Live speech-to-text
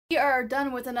We are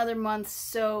done with another month,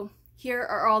 so here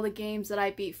are all the games that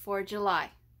I beat for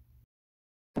July.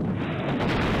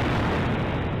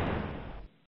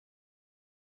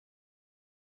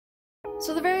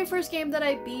 So the very first game that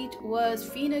I beat was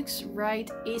Phoenix Wright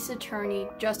Ace Attorney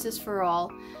Justice for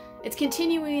All. It's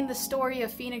continuing the story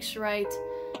of Phoenix Wright.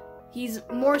 He's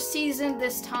more seasoned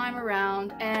this time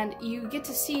around, and you get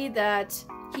to see that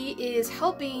he is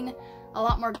helping a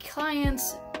lot more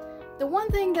clients. The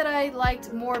one thing that I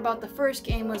liked more about the first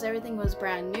game was everything was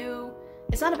brand new.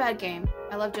 It's not a bad game.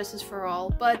 I love Justice for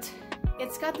All, but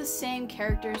it's got the same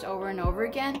characters over and over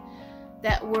again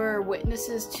that were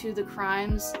witnesses to the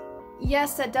crimes.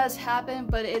 Yes, that does happen,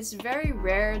 but it's very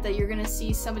rare that you're gonna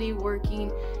see somebody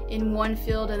working in one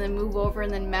field and then move over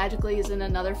and then magically is in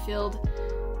another field.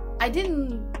 I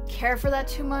didn't care for that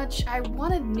too much. I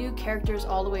wanted new characters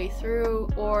all the way through,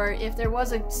 or if there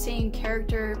was a same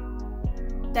character,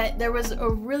 that there was a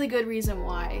really good reason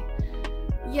why.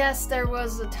 Yes, there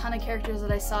was a ton of characters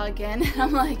that I saw again, and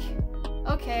I'm like,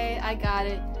 okay, I got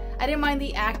it. I didn't mind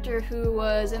the actor who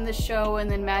was in the show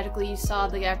and then magically you saw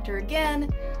the actor again.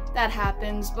 That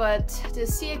happens, but to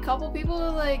see a couple people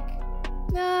like,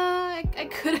 nah, I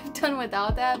could have done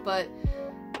without that, but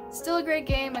still a great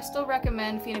game. I still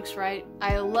recommend Phoenix Wright.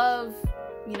 I love,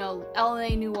 you know, LA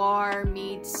Noir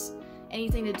meets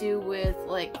anything to do with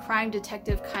like crime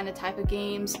detective kind of type of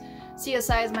games.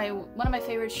 CSI is one of my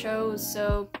favorite shows,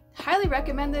 so highly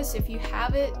recommend this if you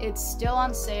have it. It's still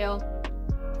on sale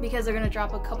because they're going to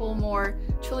drop a couple more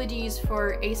trilogies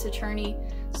for Ace Attorney.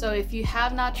 So if you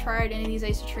have not tried any of these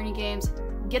Ace Attorney games,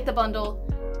 get the bundle.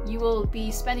 You will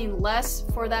be spending less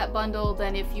for that bundle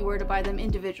than if you were to buy them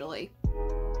individually.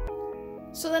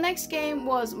 So the next game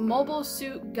was Mobile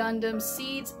Suit Gundam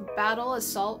Seeds Battle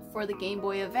Assault for the Game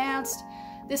Boy Advanced.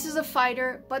 This is a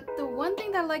fighter, but the one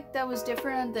thing that I liked that was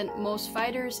different than most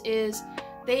fighters is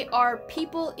they are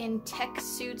people in tech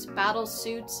suits, battle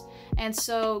suits, and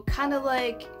so kind of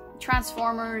like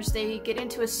Transformers, they get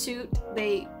into a suit,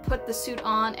 they put the suit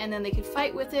on, and then they can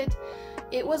fight with it.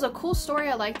 It was a cool story.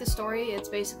 I liked the story. It's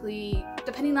basically,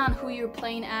 depending on who you're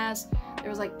playing as, there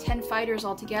was like 10 fighters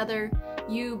altogether.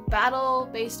 You battle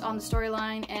based on the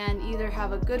storyline and either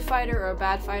have a good fighter or a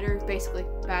bad fighter, basically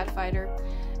bad fighter.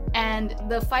 And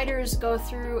the fighters go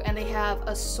through and they have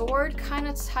a sword kind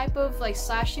of type of like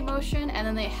slashing motion, and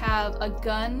then they have a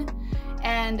gun,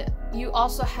 and you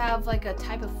also have like a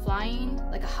type of flying,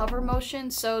 like a hover motion.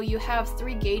 So you have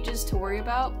 3 gauges to worry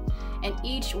about, and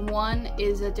each one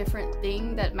is a different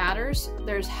thing that matters.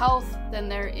 There's health, then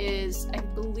there is, I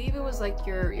believe it was like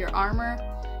your armor,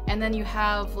 and then you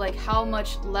have like how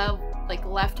much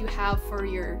left you have for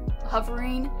your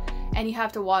hovering, and you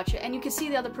have to watch it, and you can see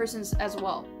the other person's as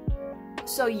well.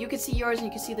 So you can see yours and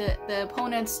you can see the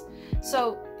opponents.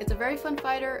 So it's a very fun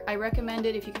fighter. I recommend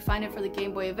it if you can find it for the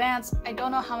Game Boy Advance. I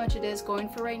don't know how much it is going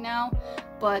for right now,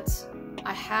 but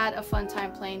I had a fun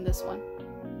time playing this one.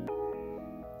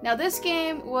 Now this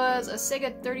game was a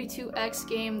Sega 32X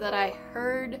game that I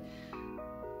heard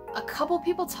a couple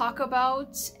people talk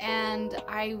about, and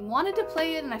I wanted to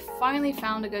play it, and I finally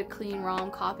found a good clean ROM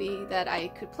copy that I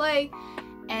could play,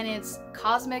 and it's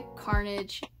Cosmic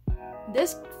Carnage.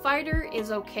 This fighter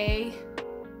is okay,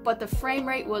 but the frame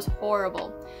rate was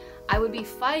horrible. I would be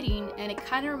fighting and it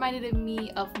kind of reminded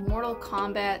me of Mortal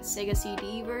Kombat Sega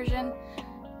CD version.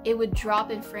 It would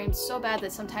drop in frames so bad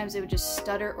that sometimes it would just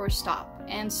stutter or stop.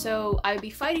 And so I would be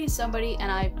fighting somebody and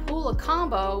I pull a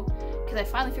combo, because I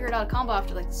finally figured out a combo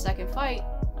after like the second fight.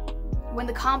 When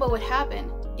the combo would happen,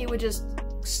 it would just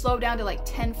slow down to like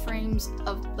 10 frames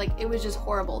of like, it was just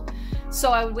horrible.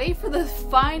 So I would wait for the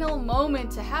final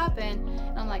moment to happen,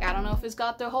 and I'm like, I don't know if it's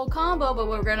got the whole combo, but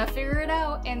we're gonna figure it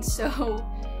out. And so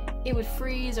it would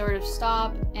freeze or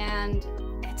stop, and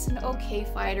it's an okay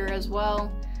fighter as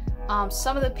well.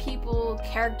 Some of the people,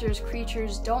 characters,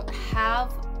 creatures don't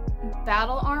have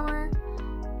battle armor,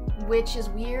 which is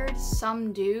weird.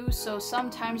 Some do, so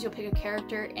sometimes you'll pick a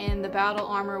character and the battle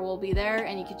armor will be there,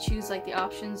 and you can choose like the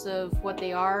options of what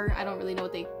they are. I don't really know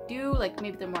what they do, like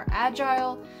maybe they're more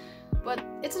agile, but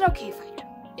it's an okay fighter.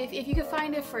 If you can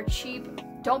find it for cheap,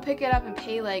 don't pick it up and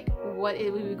pay like what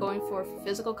it would be going for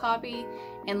physical copy,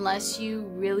 unless you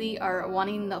really are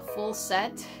wanting the full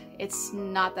set. It's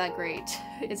not that great.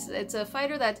 It's a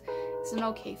fighter that it's an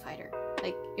okay fighter.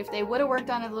 Like if they would have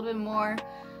worked on it a little bit more,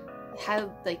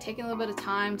 had like taken a little bit of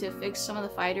time to fix some of the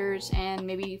fighters and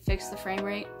maybe fix the frame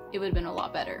rate, it would have been a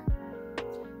lot better.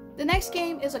 The next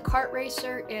game is a kart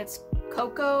racer. It's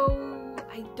Coco.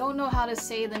 I don't know how to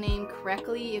say the name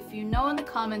correctly. If you know in the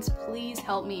comments, please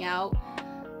help me out.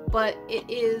 But it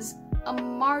is a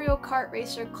Mario Kart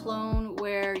Racer clone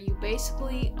where you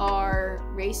basically are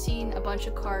racing a bunch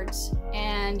of karts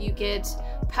and you get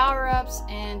power-ups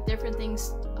and different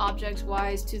things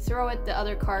objects-wise to throw at the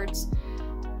other karts.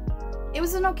 It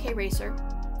was an okay racer.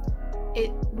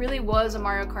 It really was a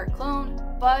Mario Kart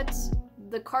clone, but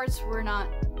the karts were not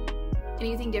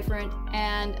anything different,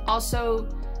 and also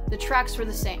the tracks were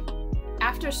the same.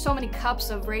 After so many cups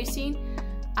of racing,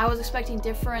 I was expecting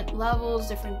different levels,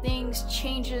 different things,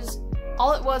 changes.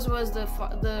 All it was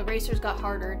the racers got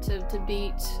harder to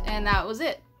beat, and that was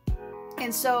it.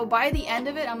 And so by the end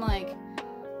of it, I'm like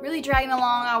really dragging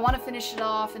along. I want to finish it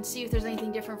off and see if there's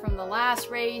anything different from the last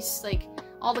race. Like,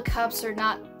 all the cups are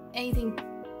not anything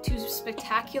too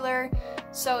spectacular.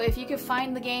 So if you can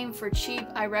find the game for cheap,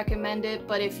 I recommend it.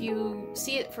 But if you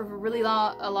see it for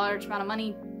a large amount of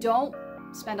money, don't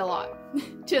spend a lot.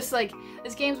 Just like,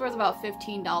 this game's worth about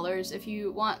 $15. If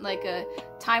you want like a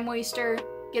time waster,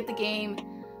 get the game.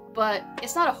 But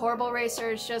it's not a horrible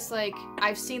racer. It's just like,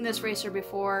 I've seen this racer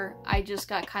before. I just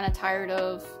got kind of tired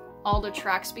of all the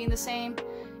tracks being the same,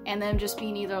 and them just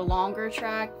being either longer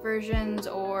track versions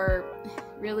or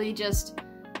really just,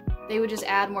 they would just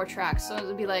add more tracks. So it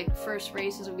would be like, first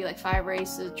races would be like 5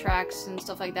 races, tracks and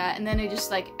stuff like that, and then they just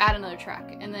like add another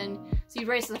track, and then so you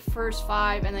race the first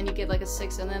 5 and then you get like a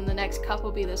 6, and then the next cup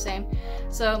will be the same.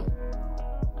 So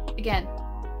again,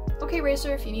 okay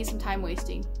racer if you need some time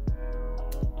wasting.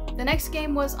 The next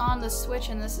game was on the Switch,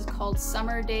 and this is called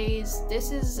Summer Days.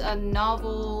 This is a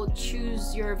novel,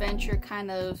 choose your adventure kind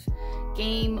of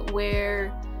game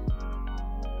where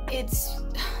it's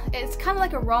kind of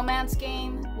like a romance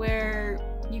game where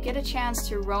you get a chance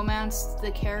to romance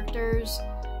the characters.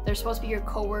 They're supposed to be your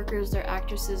co-workers, they're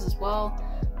actresses as well,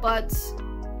 but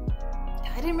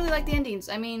I didn't really like the endings.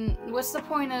 I mean, what's the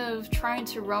point of trying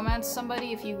to romance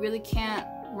somebody if you really can't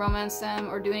romance them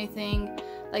or do anything?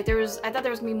 Like, I thought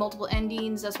there was gonna be multiple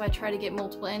endings, that's why I tried to get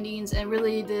multiple endings, and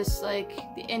really this, like,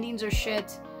 the endings are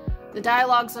shit. The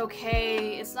dialogue's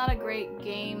okay, it's not a great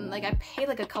game. Like, I paid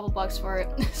like a couple bucks for it,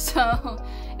 so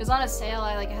it was on a sale.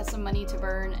 I had some money to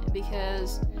burn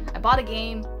because I bought a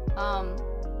game,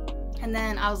 and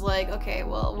then I was like, okay,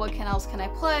 well, what else can I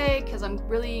play? Because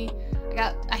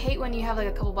I hate when you have like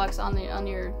a couple bucks on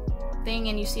your thing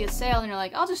and you see a sale and you're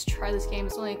like, I'll just try this game,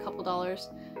 it's only a couple dollars.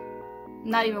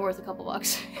 Not even worth a couple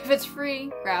bucks. If it's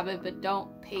free, grab it, but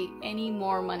don't pay any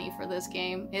more money for this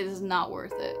game. It is not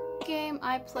worth it. Game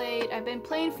I've been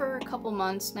playing for a couple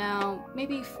months now,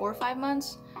 maybe 4 or 5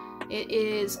 months. It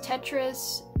is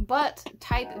Tetris, but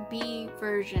Type B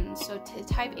version. So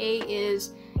Type A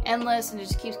is endless and it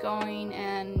just keeps going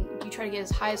and you try to get as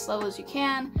highest level as you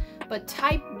can. But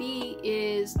Type B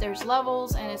is, there's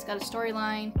levels and it's got a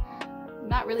storyline.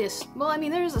 Not really well, I mean,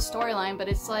 there is a storyline, but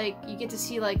it's like you get to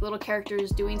see like little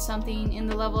characters doing something in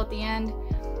the level at the end.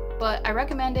 But I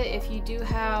recommend it if you do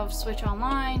have Switch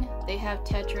Online. They have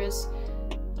Tetris.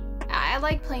 I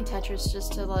like playing Tetris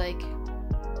just to like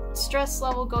stress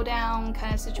level go down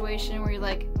kind of situation where you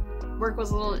like work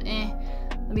was a little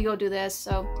let me go do this.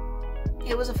 So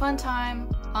it was a fun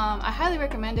time. I highly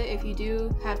recommend it if you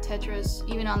do have Tetris,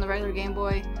 even on the regular Game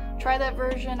Boy. Try that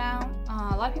version out.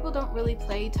 A lot of people don't really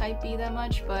play Type B that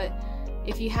much, but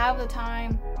if you have the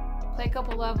time, play a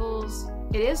couple levels.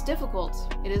 It is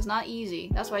difficult. It is not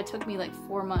easy. That's why it took me like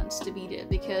 4 months to beat it,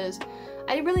 because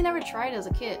I really never tried as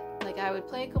a kid. Like, I would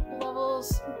play a couple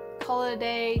levels, call it a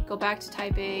day, go back to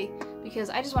Type A, because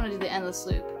I just want to do the endless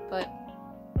loop, but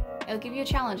it'll give you a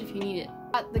challenge if you need it.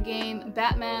 The game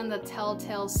Batemon, the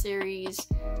Telltale series.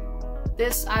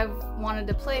 This I've wanted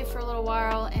to play for a little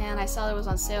while, and I saw it was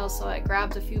on sale, so I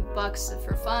grabbed a few bucks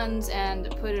for funds and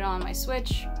put it on my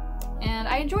Switch, and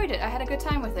I enjoyed it. I had a good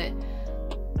time with it.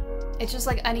 It's just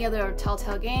like any other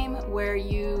Telltale game where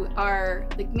you are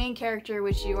the main character,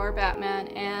 which you are Batman,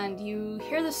 and you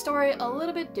hear the story a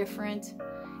little bit different.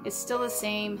 It's still the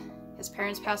same. His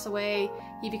parents pass away,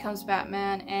 he becomes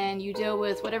Batman, and you deal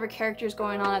with whatever character is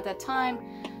going on at that time.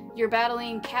 You're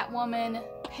battling Catwoman,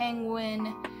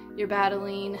 Penguin, you're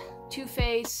battling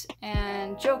Two-Face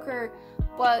and Joker,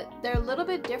 but they're a little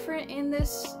bit different in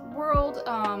this world.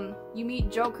 You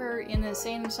meet Joker in the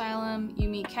insane asylum, you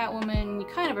meet Catwoman, you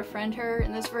kind of befriend her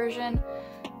in this version.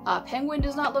 Penguin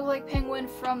does not look like Penguin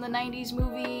from the 90s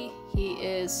movie. He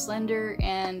is slender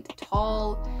and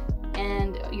tall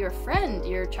and your friend,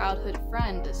 your childhood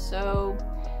friend, so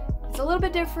it's a little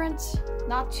bit different,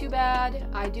 not too bad.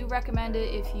 I do recommend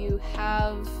it if you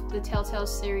have the Telltale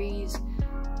series.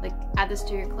 Like, add this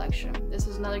to your collection. This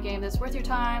is another game that's worth your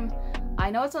time. I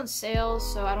know it's on sale,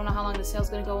 so I don't know how long the sale's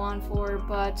gonna go on for,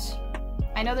 but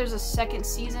I know there's a second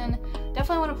season.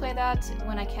 Definitely want to play that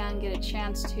when I can get a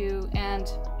chance to, and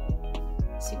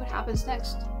see what happens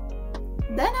next.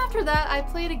 Then after that, I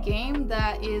played a game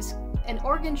that is an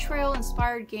Oregon Trail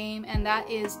inspired game, and that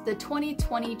is the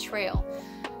 2020 Trail.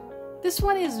 This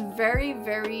one is very,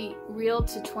 very real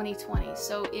to 2020.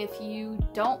 So if you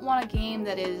don't want a game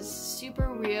that is super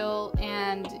real,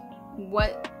 and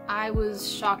what I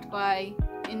was shocked by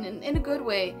in a good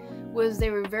way was they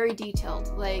were very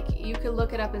detailed. Like, you could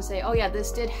look it up and say, oh yeah,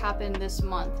 this did happen this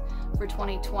month for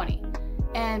 2020.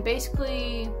 And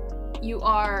basically, you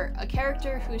are a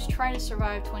character who's trying to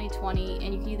survive 2020,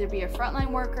 and you can either be a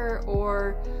frontline worker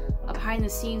or a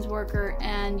behind-the-scenes worker,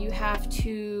 and you have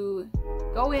to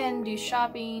go in, do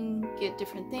shopping, get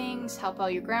different things, help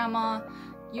out your grandma.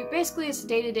 Basically, it's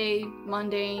day-to-day,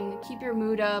 mundane, keep your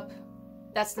mood up.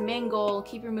 That's the main goal,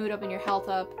 keep your mood up and your health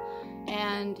up,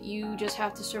 and you just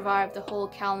have to survive the whole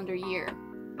calendar year.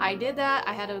 I did that,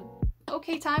 I had a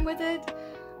okay time with it.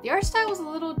 The art style was a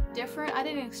little different. I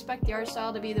didn't expect the art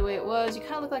style to be the way it was. You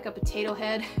kind of look like a potato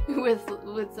head with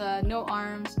no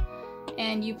arms.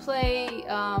 And you play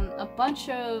a bunch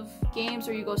of games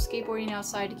where you go skateboarding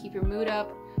outside to keep your mood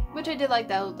up, which I did like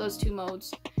those two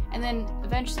modes. And then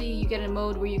eventually you get a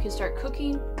mode where you can start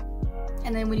cooking.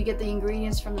 And then when you get the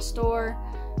ingredients from the store,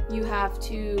 you have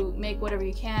to make whatever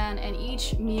you can, and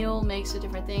each meal makes a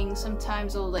different thing.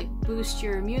 Sometimes it'll like boost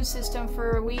your immune system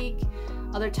for a week.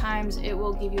 Other times it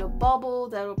will give you a bubble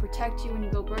that will protect you when you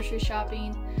go grocery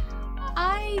shopping.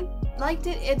 I liked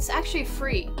it. It's actually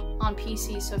free on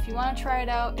PC, so if you want to try it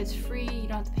out, it's free. You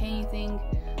don't have to pay anything.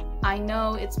 I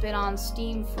know it's been on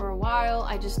Steam for a while.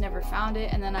 I just never found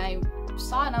it, and then I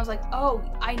saw it and I was like, oh,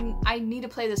 I need to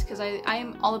play this because I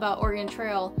am all about Oregon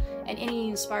Trail, and any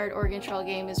inspired Oregon Trail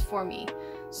game is for me.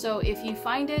 So if you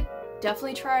find it,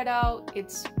 definitely try it out.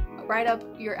 It's right up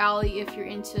your alley if you're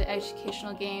into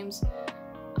educational games.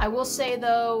 I will say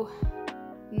though,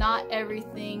 not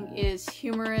everything is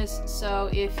humorous, so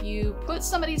if you put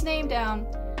somebody's name down,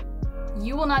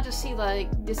 you will not just see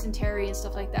like dysentery and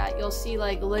stuff like that. You'll see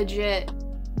like legit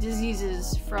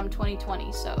diseases from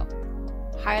 2020, so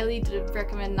highly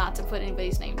recommend not to put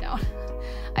anybody's name down.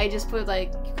 I just put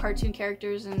like cartoon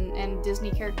characters and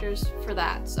Disney characters for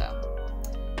that, so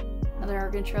another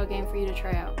Oregon Trail game for you to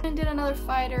try out. And did another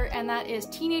fighter, and that is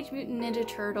Teenage Mutant Ninja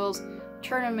Turtles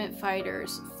Tournament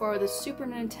Fighters for the Super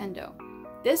Nintendo.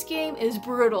 This game is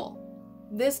brutal.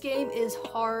 This game is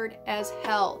hard as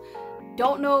hell.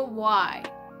 Don't know why.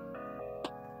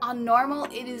 On normal,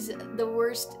 it is the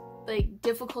worst like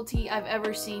difficulty I've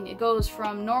ever seen. It goes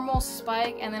from normal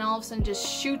spike and then all of a sudden just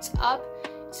shoots up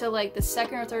to like the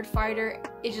second or third fighter.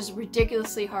 It's just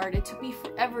ridiculously hard. It took me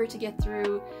forever to get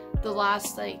through the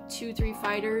last like 2-3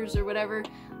 fighters or whatever.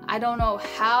 I don't know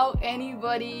how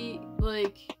anybody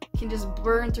like can just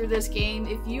burn through this game.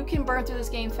 If you can burn through this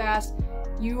game fast,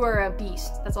 you are a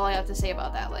beast. That's all I have to say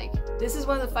about that. Like, this is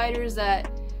one of the fighters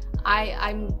that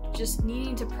I'm just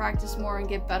needing to practice more and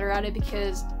get better at it,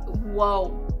 because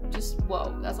whoa, just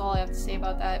whoa. That's all I have to say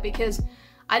about that, because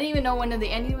I didn't even know when the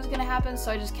ending was gonna happen,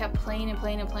 so I just kept playing and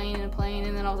playing and playing and playing,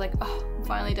 and then I was like, oh, I'm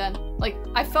finally done. Like,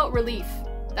 I felt relief.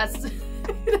 That's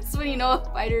that's when you know a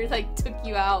fighter like took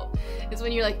you out. It's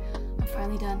when you're like, I'm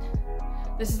finally done.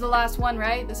 This is the last one,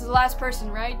 right? This is the last person,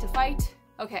 right, to fight?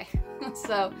 Okay.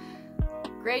 So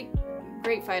great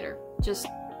fighter. Just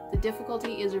the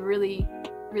difficulty is really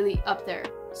up there.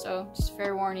 So just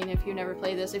fair warning if you never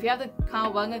played this. If you have the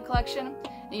Kawabunga collection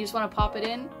and you just want to pop it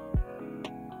in,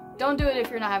 don't do it if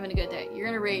you're not having a good day. You're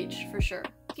gonna rage for sure.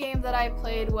 The game that I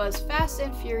played was Fast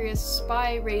and Furious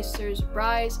Spy Racers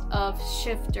Rise of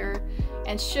Shifter,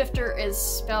 and Shifter is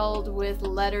spelled with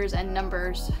letters and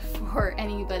numbers for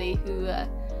anybody who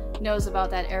knows about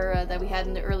that era that we had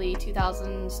in the early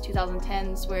 2000s,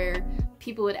 2010s, where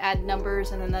people would add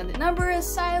numbers and then the number is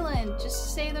silent.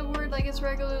 Just say the word like it's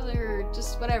regular, or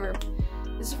just whatever.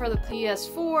 This is for the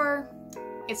PS4.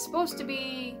 It's supposed to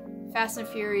be Fast and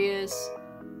Furious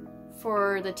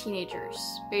for the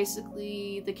teenagers.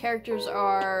 Basically, the characters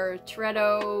are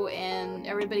Toretto and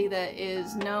everybody that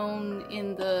is known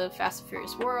in the Fast and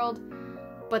Furious world,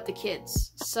 but the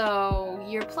kids. So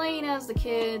you're playing as the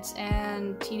kids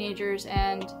and teenagers,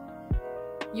 and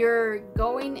you're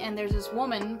going, and there's this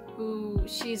woman who,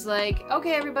 she's like,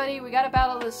 okay everybody, we gotta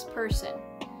battle this person.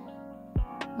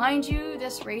 Mind you,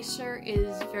 this racer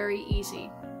is very easy.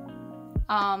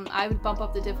 I would bump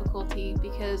up the difficulty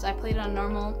because I played it on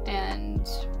normal and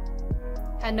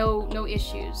had no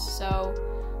issues. So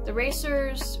the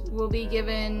racers will be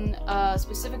given a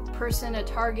specific person, a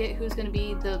target, who's going to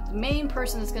be the main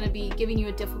person that's going to be giving you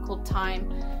a difficult time.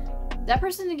 That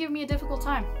person didn't give me a difficult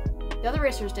time. The other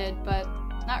racers did, but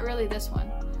not really this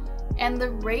one. And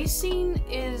the racing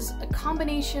is a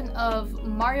combination of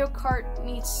Mario Kart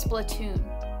meets Splatoon.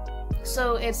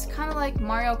 So it's kind of like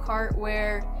Mario Kart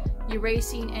where you're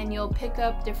racing and you'll pick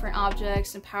up different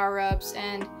objects and power-ups,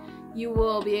 and you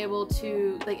will be able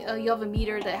to, like, you have a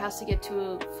meter that has to get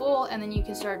to full, and then you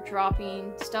can start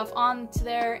dropping stuff onto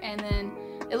there, and then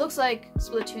it looks like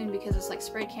Splatoon because it's like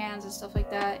spray cans and stuff like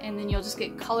that, and then you'll just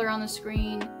get color on the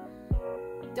screen.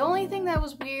 The only thing that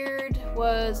was weird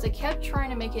was they kept trying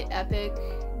to make it epic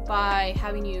by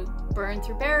having you burn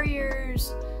through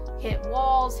barriers, hit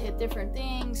walls, hit different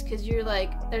things, because you're like,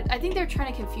 I think they're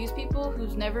trying to confuse people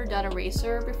who's never done a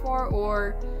racer before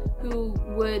or who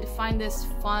would find this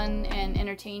fun and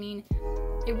entertaining.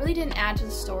 It really didn't add to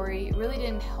the story. It really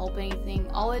didn't help anything.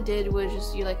 All it did was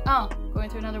just, you're like, oh, going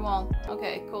through another wall.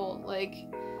 Okay, cool. Like,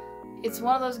 it's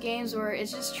one of those games where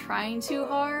it's just trying too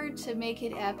hard to make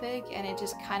it epic, and it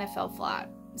just kind of fell flat.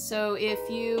 So if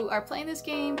you are playing this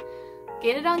game,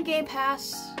 get it on Game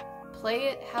Pass, play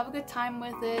it, have a good time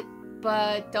with it,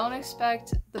 but don't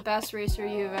expect the best racer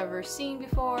you've ever seen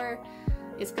before.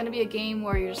 It's gonna be a game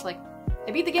where you're just like,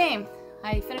 I beat the game,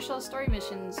 I finished all the story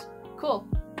missions, cool.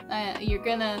 You're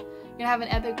gonna have an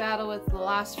epic battle with the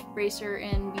last racer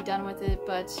and be done with it,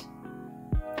 but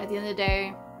at the end of the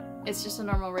day, it's just a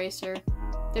normal racer.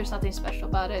 There's nothing special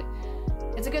about it.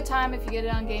 It's a good time if you get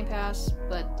it on Game Pass,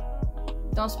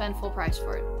 but don't spend full price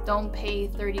for it. Don't pay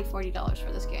 $30, $40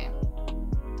 for this game.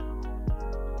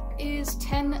 Is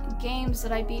 10 games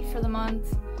that I beat for the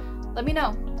month. Let me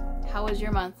know, how was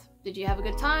your month? Did you have a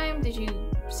good time? Did you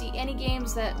see any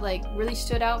games that like really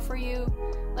stood out for you?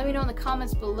 Let me know in the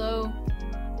comments below.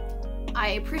 I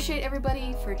appreciate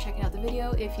everybody for checking out the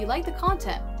video. If you like the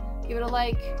content, give it a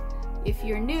like. If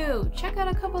you're new, check out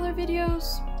a couple other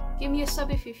videos. Give me a sub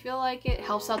if you feel like it.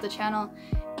 Helps out the channel.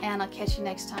 And I'll catch you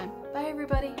next time. Bye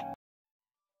everybody.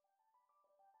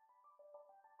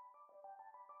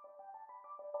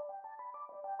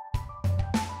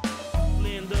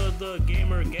 Linda the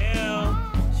gamer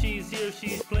gal, she's here,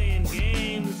 she's playing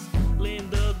games.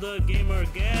 Linda the gamer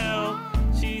gal,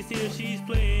 she's here, she's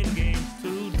playing games.